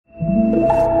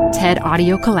TED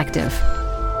Audio Collective.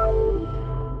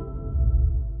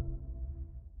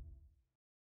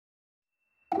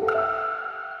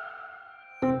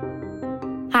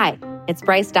 Hi, it's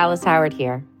Bryce Dallas Howard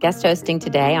here, guest hosting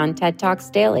today on TED Talks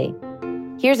Daily.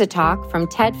 Here's a talk from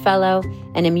TED Fellow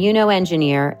and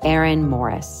immuno-engineer Aaron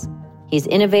Morris. He's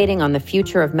innovating on the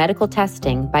future of medical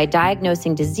testing by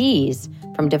diagnosing disease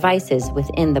from devices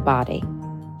within the body.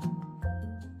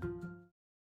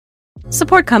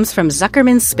 Support comes from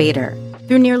Zuckerman Spader.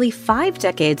 Through nearly 5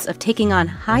 decades of taking on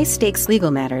high-stakes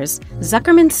legal matters,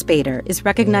 Zuckerman Spader is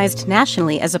recognized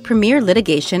nationally as a premier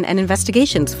litigation and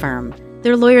investigations firm.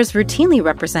 Their lawyers routinely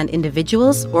represent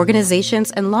individuals,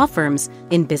 organizations, and law firms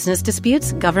in business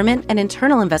disputes, government and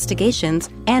internal investigations,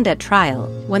 and at trial,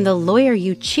 when the lawyer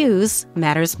you choose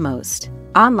matters most.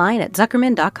 Online at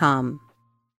Zuckerman.com.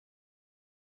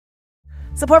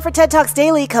 Support for TED Talks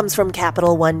Daily comes from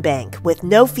Capital One Bank. With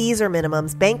no fees or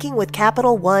minimums, banking with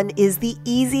Capital One is the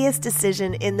easiest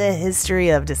decision in the history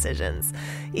of decisions.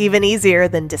 Even easier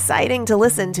than deciding to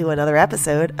listen to another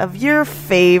episode of your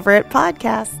favorite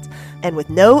podcast. And with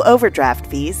no overdraft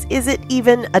fees, is it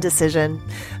even a decision?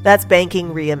 That's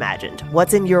banking reimagined.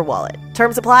 What's in your wallet?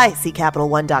 Terms apply. See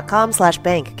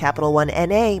CapitalOne.com/bank. Capital One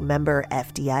N.A. member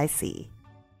FDIC.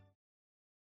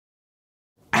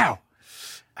 Ow!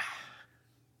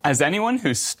 As anyone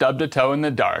who's stubbed a toe in the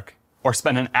dark or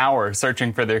spent an hour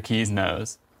searching for their keys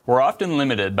knows, we're often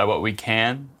limited by what we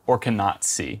can or cannot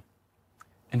see.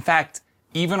 In fact,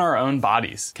 even our own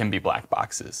bodies can be black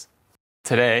boxes.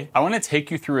 Today, I want to take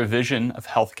you through a vision of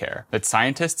healthcare that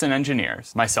scientists and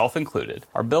engineers, myself included,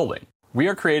 are building. We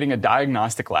are creating a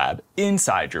diagnostic lab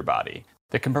inside your body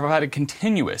that can provide a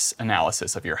continuous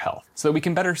analysis of your health so that we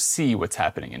can better see what's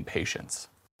happening in patients.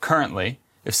 Currently,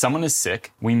 if someone is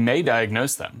sick, we may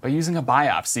diagnose them by using a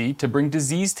biopsy to bring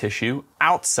disease tissue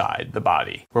outside the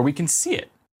body, where we can see it.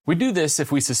 We do this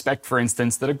if we suspect, for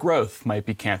instance, that a growth might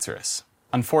be cancerous.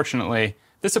 Unfortunately,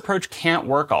 this approach can't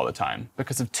work all the time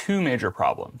because of 2 major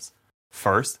problems.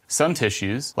 First, some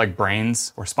tissues, like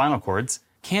brains or spinal cords,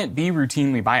 can't be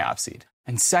routinely biopsied.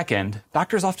 And second,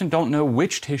 doctors often don't know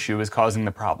which tissue is causing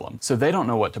the problem, so they don't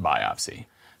know what to biopsy.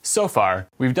 So far,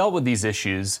 we've dealt with these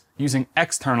issues using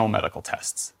external medical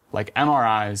tests, like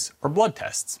MRIs or blood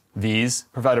tests. These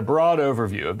provide a broad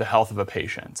overview of the health of a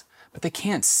patient, but they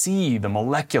can't see the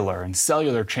molecular and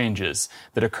cellular changes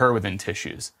that occur within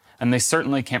tissues. And they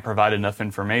certainly can't provide enough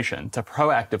information to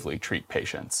proactively treat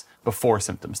patients before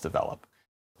symptoms develop.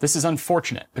 This is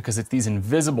unfortunate because it's these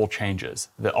invisible changes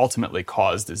that ultimately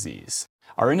cause disease.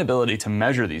 Our inability to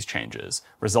measure these changes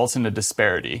results in a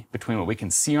disparity between what we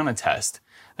can see on a test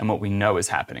and what we know is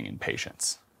happening in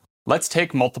patients. Let's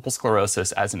take multiple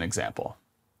sclerosis as an example.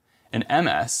 In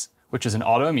MS, which is an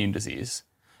autoimmune disease,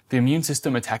 the immune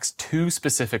system attacks 2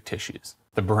 specific tissues,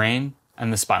 the brain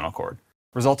and the spinal cord,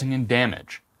 resulting in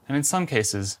damage and in some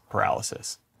cases,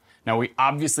 paralysis. Now, we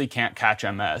obviously can't catch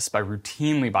MS by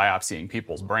routinely biopsying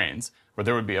people's brains, where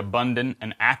there would be abundant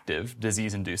and active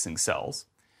disease-inducing cells.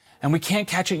 And we can't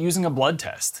catch it using a blood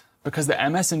test, because the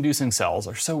MS-inducing cells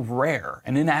are so rare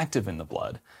and inactive in the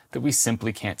blood that we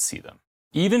simply can't see them.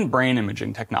 Even brain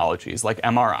imaging technologies like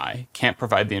MRI can't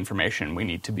provide the information we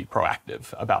need to be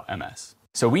proactive about MS.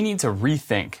 So we need to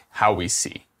rethink how we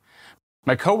see.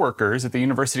 My coworkers at the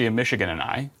University of Michigan and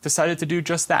I decided to do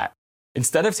just that.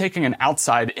 Instead of taking an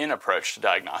outside-in approach to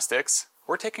diagnostics,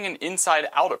 we're taking an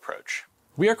inside-out approach.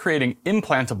 We are creating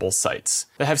implantable sites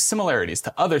that have similarities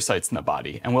to other sites in the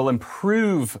body and will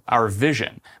improve our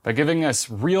vision by giving us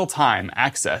real-time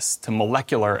access to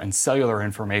molecular and cellular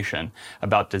information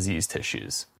about disease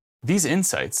tissues. These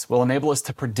insights will enable us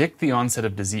to predict the onset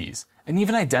of disease and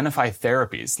even identify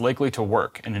therapies likely to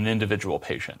work in an individual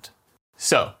patient.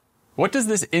 So, what does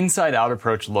this inside-out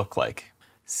approach look like?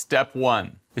 Step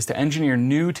 1 is to engineer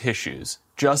new tissues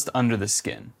just under the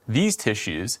skin. These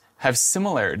tissues have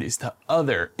similarities to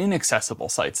other inaccessible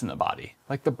sites in the body,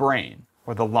 like the brain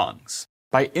or the lungs.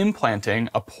 By implanting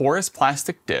a porous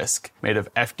plastic disc made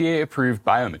of FDA-approved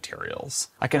biomaterials,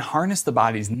 I can harness the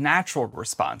body's natural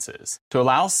responses to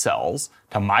allow cells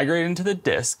to migrate into the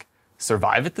disc,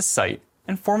 survive at the site,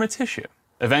 and form a tissue.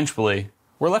 Eventually,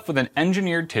 we're left with an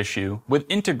engineered tissue with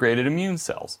integrated immune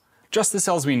cells, just the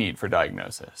cells we need for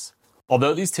diagnosis.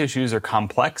 Although these tissues are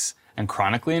complex and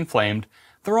chronically inflamed,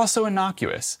 they're also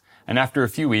innocuous, and after a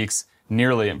few weeks,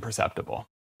 nearly imperceptible.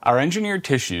 Our engineered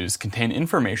tissues contain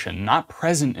information not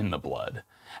present in the blood,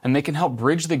 and they can help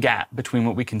bridge the gap between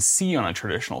what we can see on a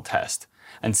traditional test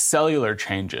and cellular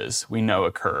changes we know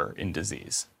occur in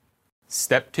disease.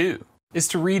 Step 2 is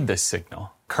to read this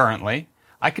signal. Currently,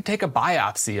 I could take a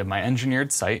biopsy of my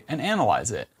engineered site and analyze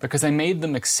it because I made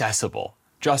them accessible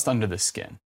just under the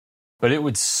skin. But it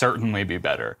would certainly be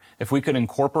better if we could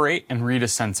incorporate and read a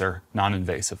sensor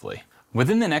non-invasively.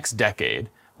 Within the next decade,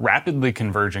 rapidly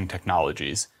converging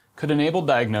technologies could enable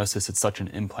diagnosis at such an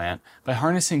implant by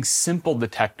harnessing simple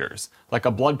detectors like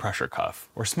a blood pressure cuff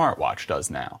or smartwatch does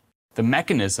now. The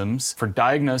mechanisms for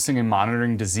diagnosing and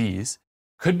monitoring disease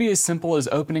could be as simple as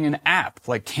opening an app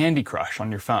like Candy Crush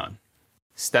on your phone.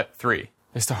 Step 3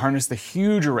 is to harness the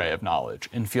huge array of knowledge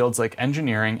in fields like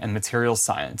engineering and materials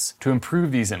science to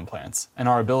improve these implants and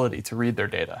our ability to read their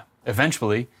data.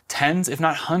 Eventually, tens, if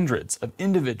not hundreds, of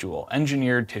individual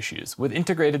engineered tissues with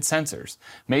integrated sensors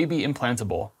may be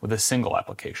implantable with a single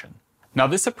application. Now,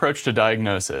 this approach to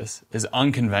diagnosis is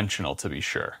unconventional, to be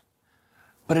sure,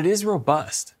 but it is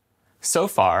robust. So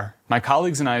far, my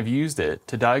colleagues and I have used it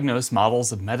to diagnose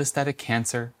models of metastatic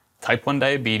cancer, type 1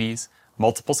 diabetes,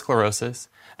 multiple sclerosis,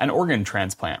 and organ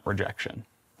transplant rejection.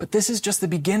 But this is just the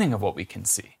beginning of what we can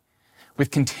see.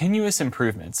 With continuous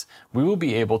improvements, we will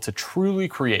be able to truly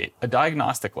create a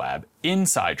diagnostic lab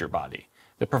inside your body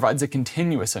that provides a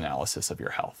continuous analysis of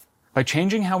your health. By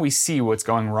changing how we see what's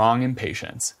going wrong in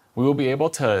patients, we will be able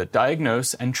to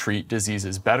diagnose and treat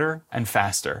diseases better and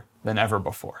faster than ever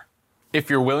before. If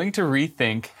you're willing to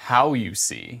rethink how you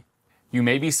see, you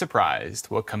may be surprised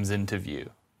what comes into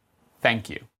view. Thank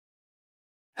you.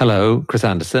 Hello, Chris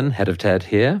Anderson, head of TED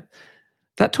here.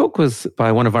 That talk was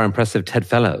by one of our impressive TED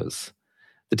Fellows.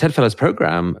 The TED Fellows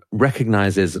program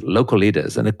recognizes local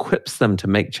leaders and equips them to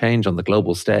make change on the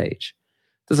global stage.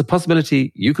 There's a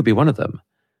possibility you could be one of them.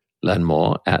 Learn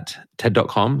more at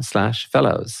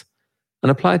ted.com/fellows and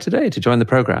apply today to join the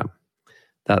program.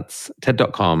 That's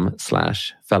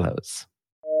ted.com/fellows.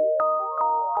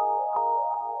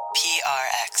 PR